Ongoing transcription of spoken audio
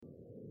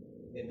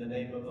in the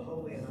name of the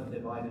Holy and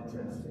Undivided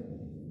Trinity.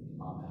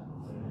 Amen.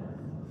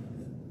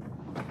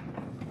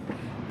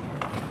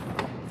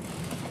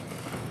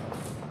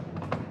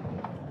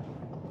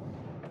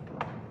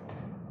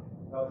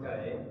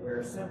 Okay,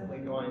 we're simply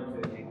going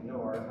to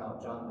ignore how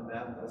John the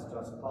Baptist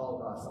just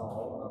called us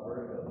all a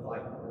brood of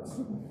vipers.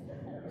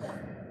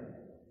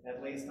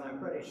 At least I'm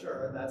pretty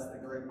sure that's the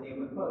group he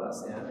would put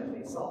us in if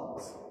he saw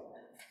us.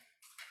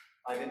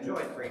 I've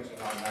enjoyed preaching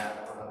on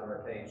that on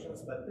other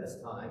occasions, but this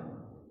time,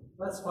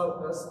 let's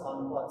focus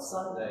on what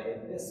Sunday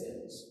this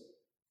is.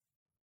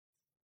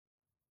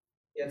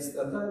 It's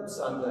the third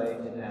Sunday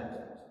in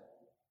Advent,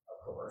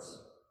 of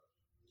course,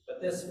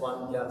 but this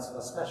one gets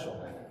a special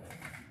name.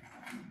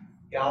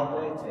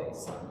 Gaudete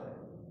Sunday.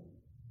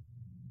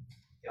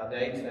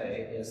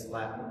 Gaudete is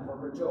Latin for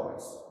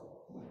rejoice.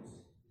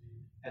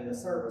 And the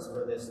service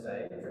for this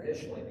day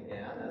traditionally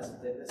began, as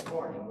it did this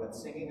morning, with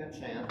singing a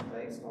chant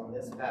based on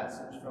this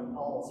passage from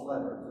Paul's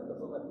letter to the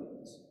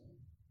Philippians.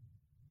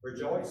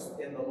 Rejoice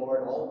in the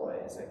Lord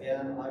always.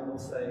 Again, I will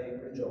say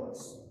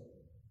rejoice.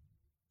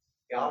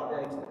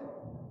 Gaudete,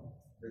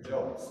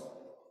 rejoice.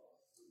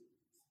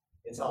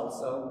 It's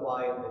also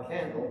why the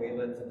candle we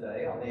lit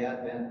today on the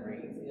Advent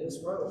wreath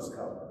is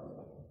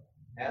rose-colored,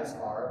 as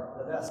are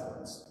the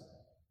vestments.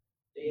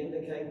 They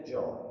indicate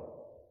joy.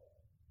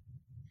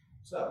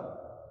 So,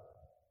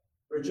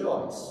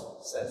 rejoice,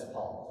 says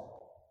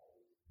Paul.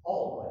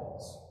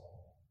 Always.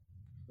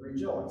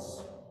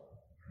 Rejoice.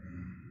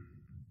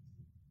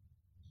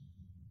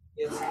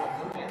 It's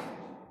a command.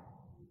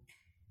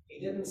 He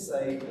didn't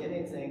say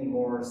anything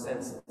more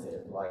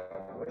sensitive, like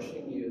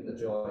wishing you the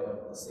joy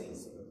of the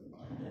season.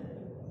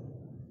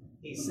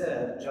 He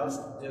said, just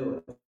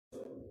do it.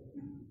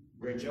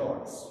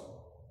 Rejoice.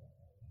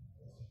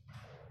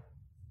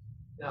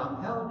 Now,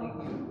 how do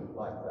you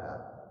like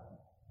that?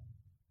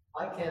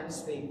 I can't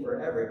speak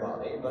for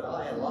everybody, but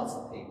I and lots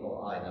of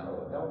people I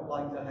know don't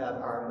like to have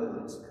our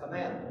moods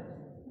commanded.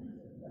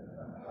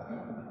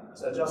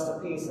 So just a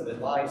piece of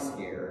advice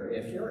here,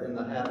 if you're in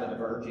the habit of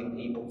urging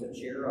people to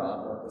cheer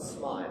up or to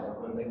smile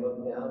when they look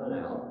down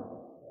and out,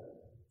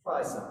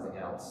 try something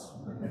else.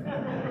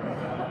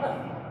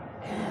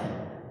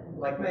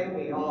 Like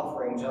maybe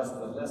offering just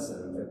to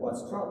listen to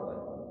what's troubling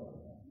them.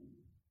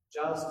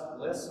 Just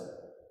listen.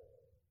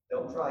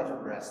 Don't try to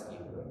rescue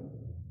them.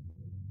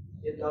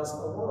 It does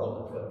a world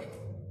of good.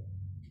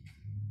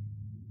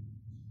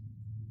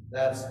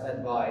 That's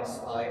advice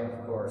I,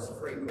 of course,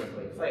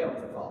 frequently fail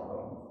to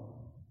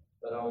follow,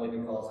 but only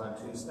because I'm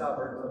too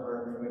stubborn to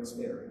learn from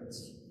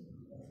experience.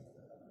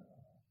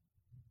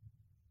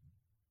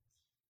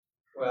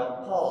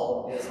 Well,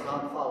 Paul is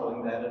not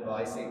following that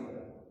advice either.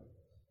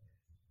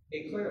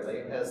 He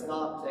clearly has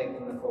not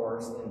taken the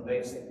course in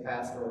basic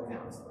pastoral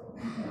counseling.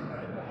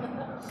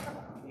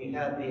 He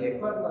had the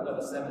equivalent of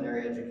a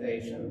seminary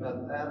education,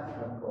 but that,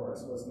 of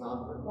course, was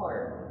not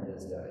required in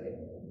his day.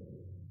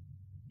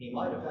 He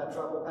might have had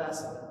trouble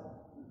passing it.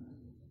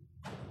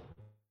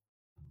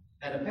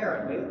 And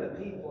apparently, the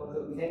people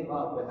who came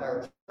up with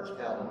our church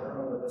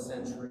calendar over the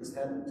centuries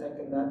hadn't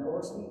taken that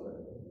course either.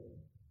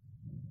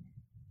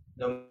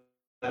 No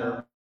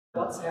matter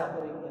what's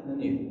happening in the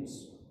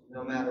news,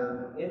 no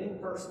matter any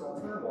personal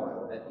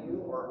turmoil that you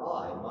or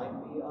I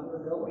might be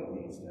undergoing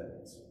these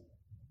days,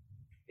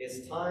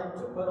 it's time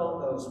to put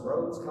on those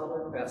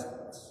rose-colored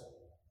vestments.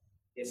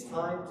 It's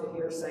time to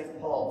hear St.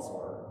 Paul's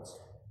words.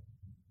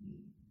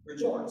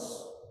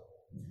 Rejoice,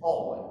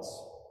 always.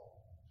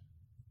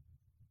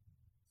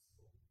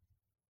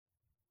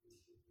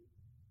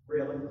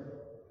 Really?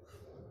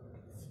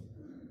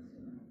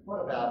 What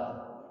about,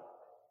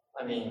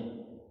 are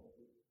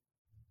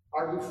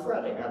you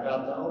fretting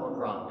about the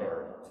Omicron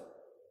variant?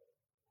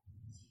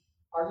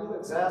 Are you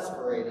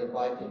exasperated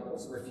by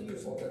people's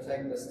refusal to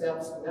take the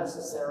steps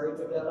necessary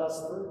to get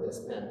us through this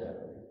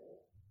pandemic?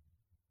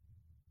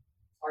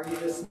 Are you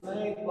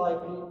dismayed by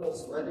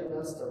people's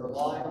readiness to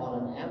rely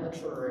on an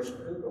amateurish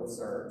Google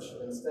search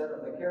instead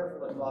of the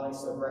careful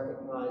advice of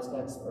recognized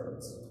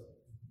experts?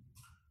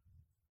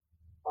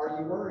 Are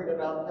you worried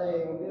about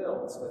paying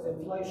bills with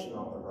inflation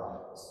on the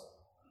rise?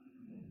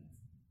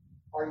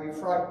 Are you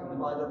frightened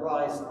by the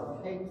rise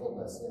of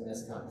hatefulness in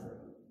this country?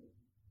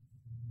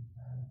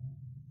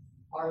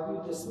 Are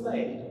you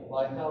dismayed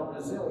by how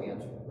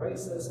resilient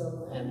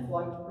racism and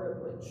white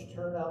privilege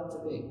turn out to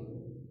be?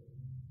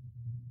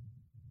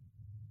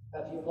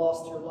 Have you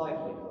lost your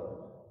livelihood?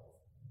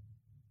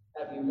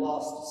 Have you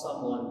lost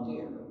someone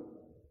dear?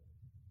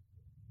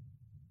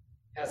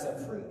 Has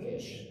a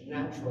freakish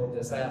natural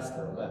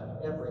disaster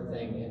left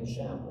everything in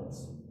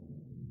shambles?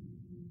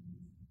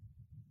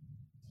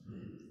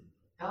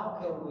 How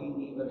can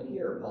we even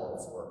hear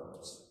Paul's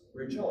words,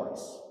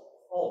 rejoice,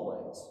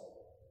 always,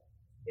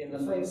 in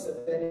the face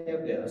of any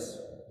of this,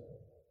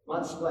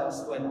 much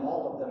less when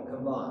all of them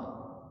combine?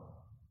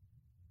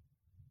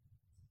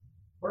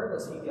 Where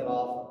does he get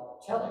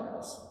off telling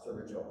us to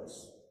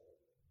rejoice?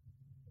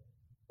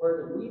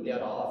 Where did we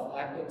get off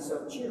acting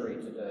so cheery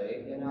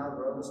today in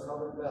our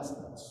rose-colored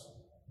vestments?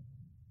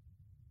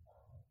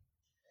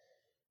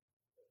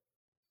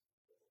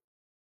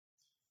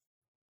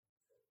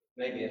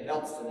 Maybe it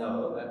helps to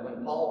know that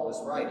when Paul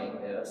was writing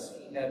this,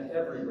 he had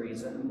every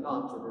reason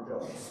not to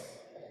rejoice.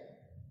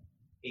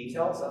 He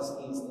tells us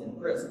he's in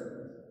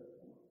prison.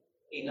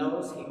 He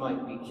knows he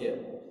might be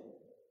killed.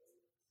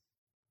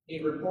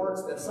 He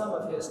reports that some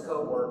of his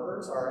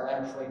co-workers are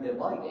actually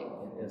delighting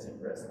in his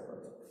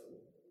imprisonment.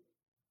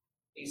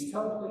 He's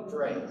totally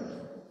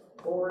drained,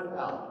 poured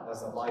out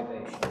as a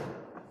libation.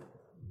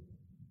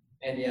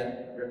 And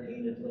yet,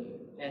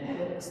 repeatedly and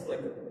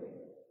inexplicably,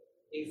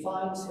 he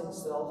finds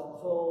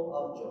himself full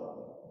of joy.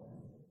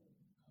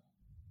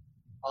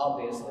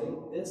 Obviously,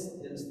 this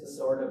is the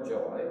sort of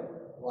joy,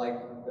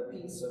 like the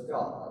peace of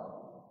God,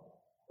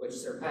 which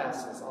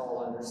surpasses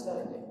all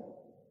understanding.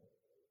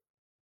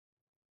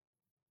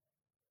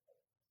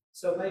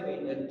 So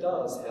maybe it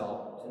does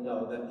help to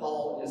know that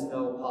Paul is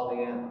no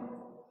Pollyanna.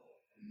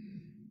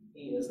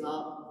 He is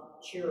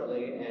not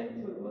cheerily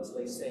and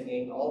cluelessly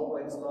singing,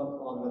 "Always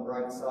look on the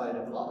bright side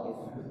of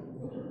life,"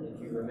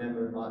 if you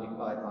remember Monty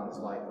Python's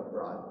Life of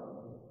Brian.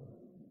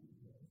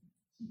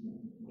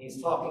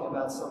 He's talking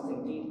about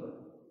something deeper,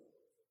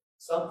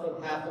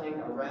 something happening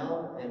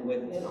around and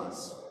within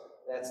us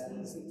that's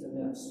easy to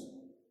miss.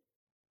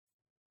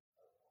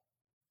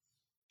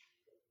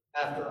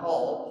 After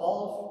all,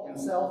 Paul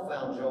himself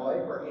found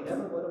joy where he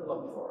never would have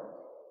looked for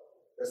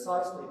it,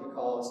 precisely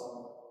because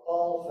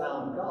Paul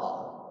found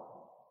God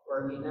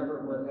where he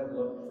never would have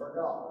looked for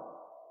God.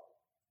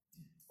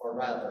 Or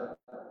rather,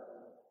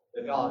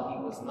 the God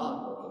he was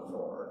not looking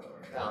for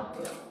found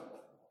him.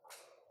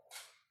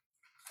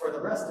 For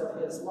the rest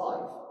of his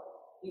life,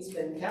 he's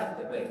been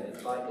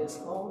captivated by his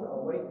own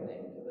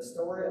awakening to the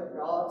story of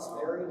God's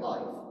very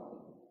life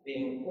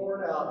being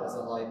poured out as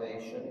a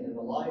libation in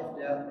the life,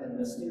 death, and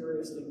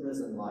mysteriously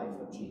risen life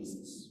of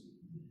Jesus.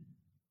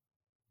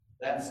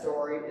 That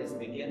story is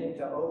beginning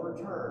to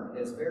overturn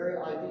his very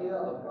idea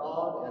of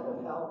God and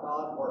of how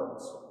God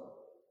works.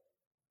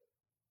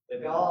 The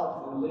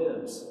God who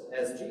lives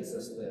as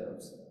Jesus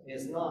lives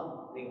is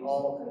not the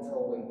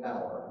all-controlling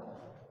power,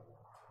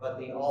 but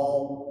the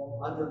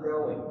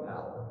all-undergoing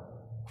power,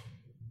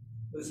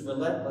 whose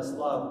relentless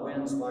love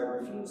wins by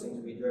refusing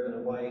to be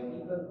driven away,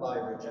 even by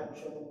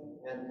rejection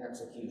and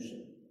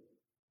execution.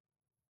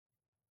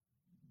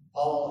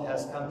 Paul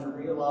has come to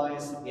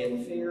realize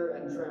in fear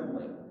and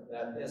trembling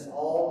that this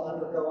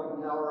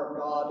all-undergoing power of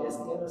God is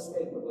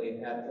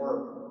inescapably at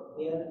work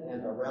in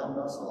and around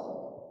us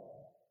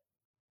all.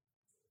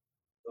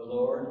 The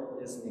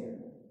Lord is near.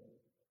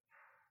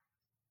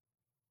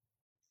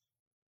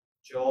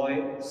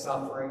 Joy,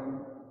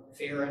 suffering,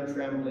 fear and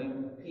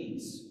trembling,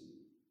 peace,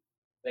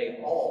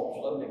 they all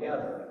flow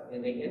together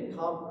in the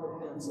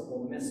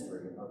incomprehensible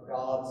mystery of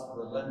God's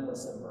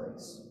relentless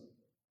embrace.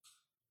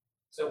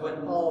 So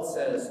when Paul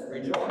says,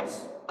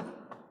 "rejoice,"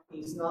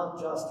 he's not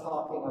just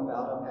talking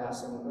about a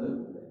passing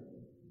mood.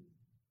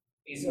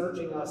 He's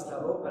urging us to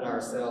open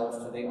ourselves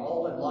to the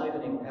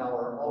all-enlivening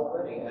power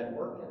already at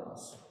work in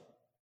us,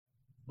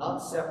 not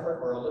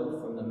separate or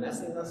aloof from the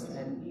messiness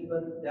and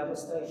even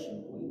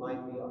devastation we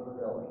might be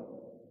undergoing,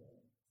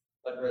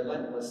 but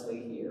relentlessly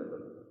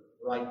here,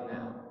 right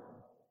now.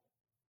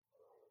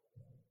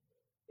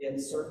 It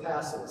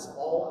surpasses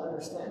all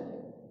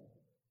understanding.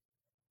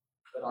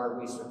 But are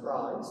we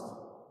surprised?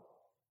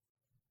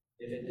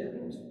 If it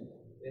didn't,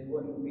 it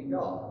wouldn't be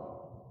God.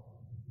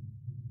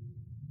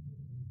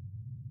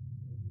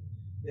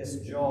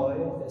 This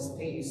joy, this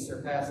peace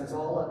surpasses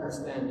all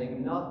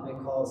understanding, not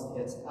because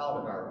it's out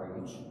of our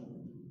reach,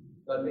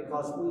 but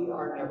because we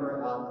are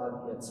never out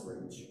of its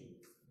reach.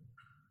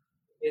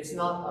 It's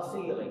not a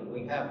feeling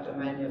we have to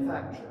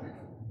manufacture,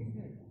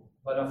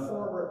 but a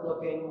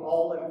forward-looking,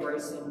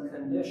 all-embracing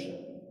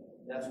condition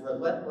that's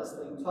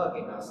relentlessly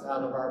tugging us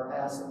out of our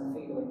passing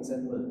feelings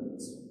and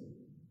moods.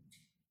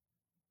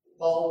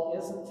 Paul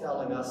isn't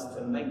telling us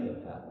to make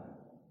it happen.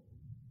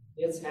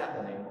 It's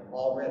happening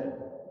already.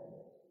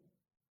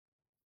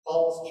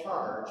 Paul's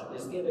charge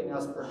is giving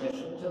us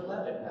permission to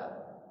let it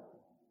happen,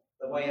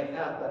 the way it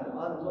happened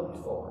unlooked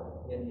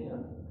for in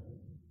him.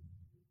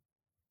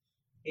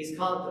 He's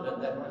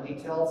confident that when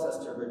he tells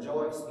us to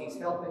rejoice, he's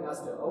helping us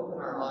to open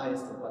our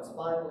eyes to what's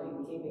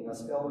finally keeping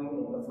us going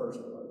in the first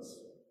place,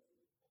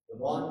 the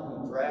one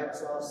who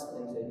drags us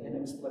into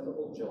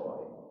inexplicable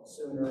joy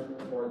sooner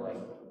or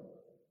later.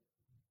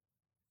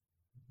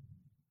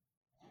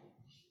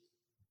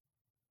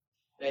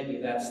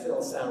 Maybe that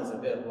still sounds a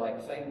bit like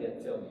fake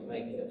it till you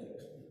make it.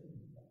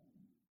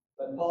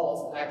 But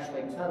Paul's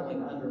actually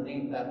tunneling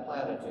underneath that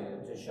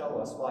platitude to show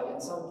us why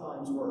it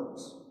sometimes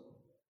works.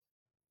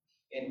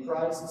 In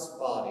Christ's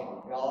body,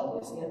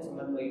 God is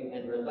intimately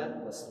and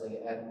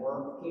relentlessly at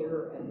work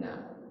here and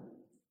now.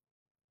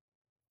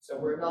 So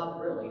we're not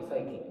really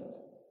faking it,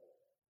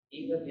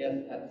 even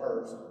if at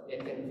first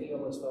it can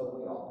feel as though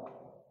we are.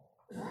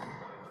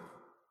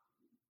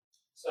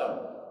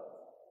 So,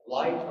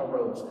 light a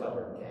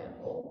rose-colored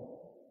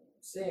candle,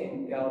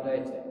 sing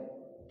Gaudete,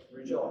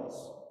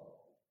 rejoice.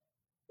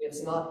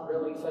 It's not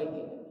really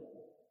faking it.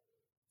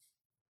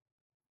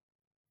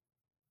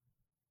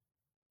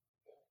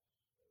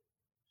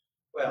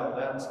 Well,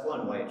 that's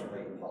one way to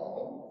read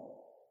Paul.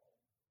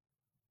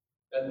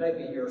 but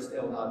maybe you're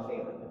still not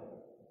feeling it.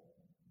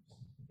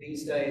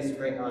 These days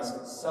bring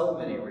us so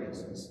many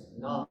reasons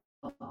not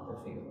to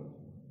feel it.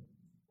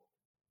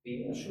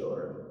 Be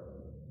assured,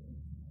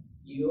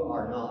 you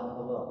are not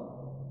alone.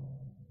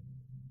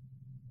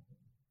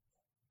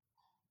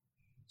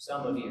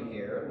 Some of you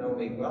here know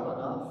me well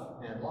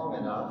enough and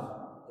long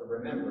enough to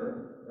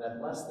remember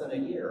that less than a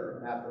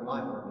year after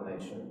my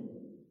ordination,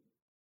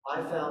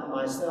 I found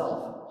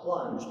myself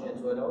plunged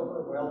into an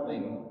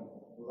overwhelming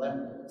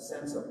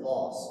sense of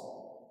loss,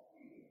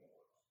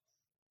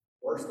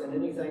 worse than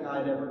anything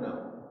I'd ever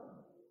known.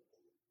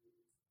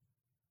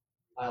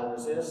 I'll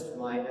resist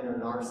my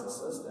inner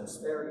narcissist and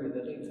spare you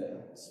the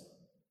details.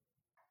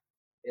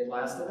 It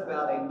lasted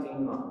about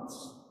 18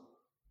 months.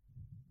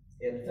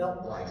 It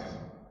felt like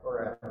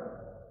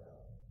forever.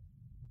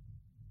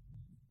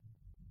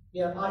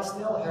 Yet I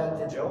still had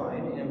to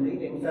join in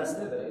leading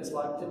festivities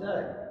like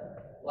today,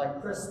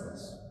 like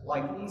Christmas,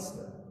 like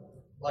Easter,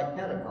 like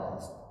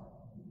Pentecost,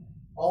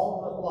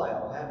 all the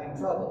while having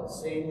trouble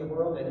seeing the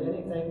world in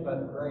anything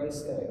but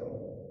grayscale.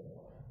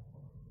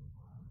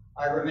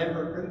 I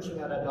remember preaching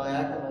at a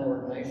diaconal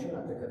ordination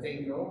at the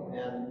cathedral,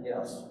 and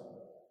yes,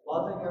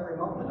 loving every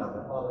moment of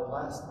it while it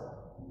lasted.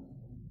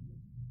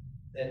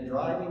 Then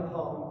driving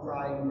home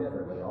crying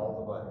bitterly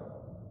all the way.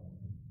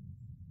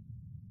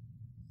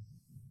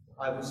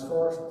 I was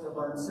forced to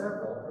learn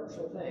several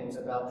crucial things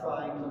about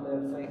trying to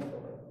live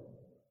faithfully.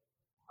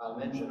 I'll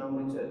mention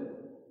only two.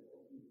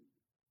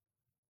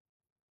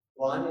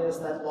 One is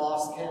that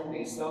loss can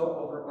be so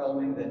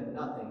overwhelming that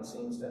nothing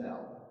seems to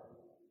help.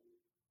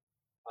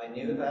 I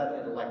knew that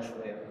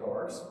intellectually, of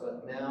course,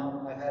 but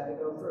now I had to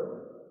go through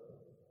it.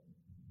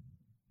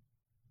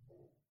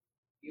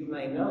 You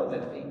may know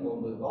that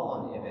people move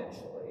on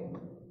eventually,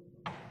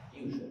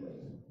 usually,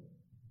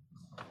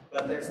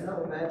 but there's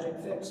no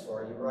magic fix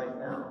for you right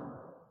now.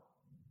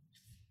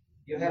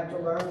 You have to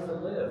learn to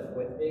live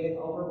with being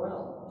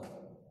overwhelmed,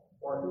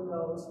 for who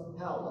knows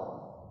how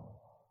long,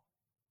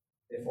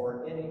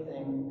 before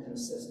anything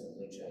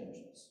consistently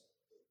changes.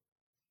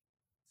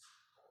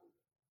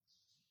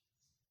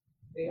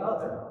 The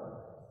other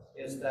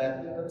is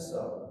that even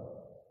so,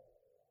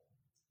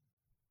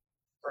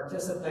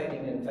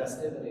 participating in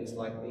festivities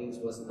like these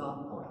was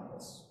not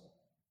pointless,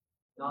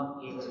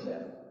 not even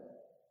dead.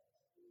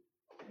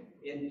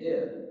 It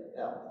did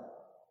help.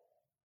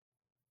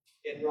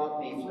 It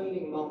brought me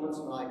fleeting moments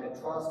when I could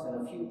trust in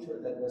a future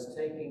that was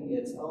taking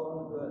its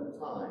own good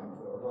time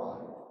to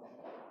arrive.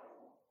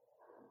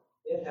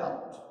 It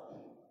helped.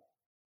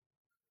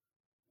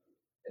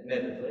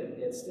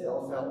 Admittedly, it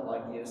still felt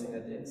like using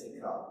a Dixie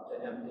cup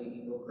to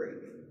empty Eagle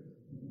Creek.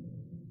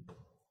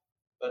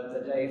 But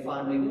the day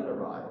finally did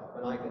arrive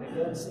when I could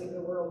again see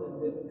the world in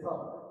vivid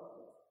color.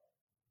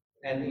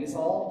 And these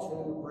all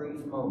too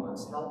brief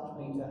moments helped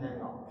me to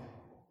hang on.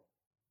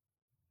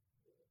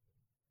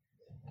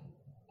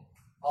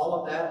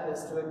 All of that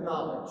is to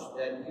acknowledge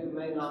that you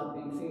may not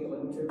be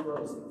feeling too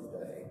rosy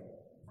today,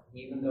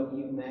 even though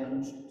you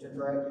managed to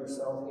drag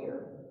yourself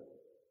here.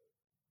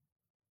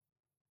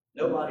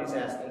 Nobody's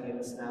asking you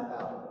to snap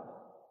out of it.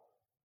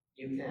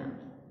 You can't.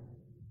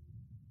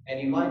 And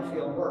you might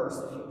feel worse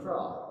if you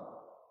try.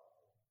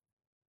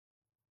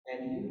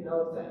 And you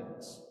know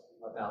things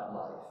about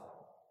life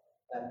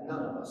that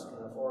none of us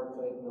can afford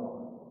to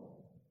ignore.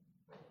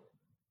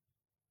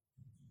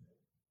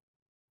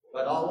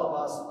 But all of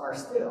us are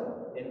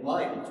still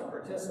invited to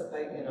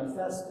participate in a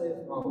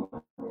festive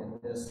moment in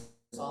this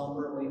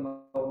somberly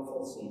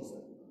hopeful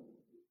season.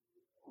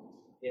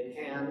 It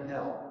can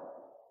help,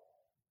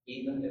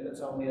 even if it's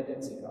only a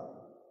Dixie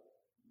cup.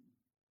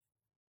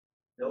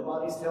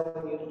 Nobody's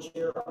telling you to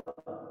cheer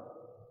up.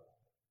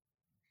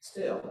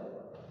 Still,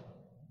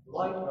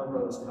 light a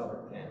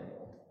rose-colored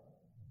candle.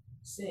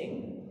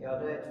 Sing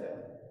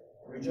Gaudete,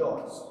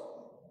 rejoice.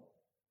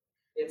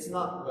 It's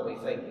not really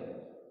faking it.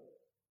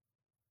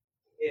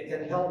 It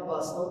can help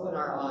us open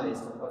our eyes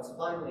to what's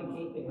finally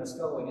keeping us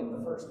going in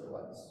the first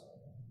place.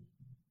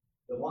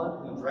 The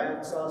one who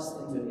drags us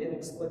into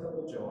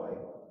inexplicable joy,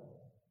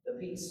 the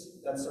peace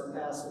that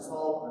surpasses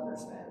all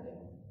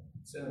understanding,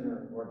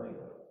 sooner or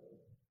later.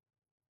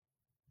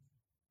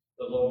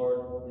 The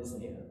Lord is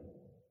near.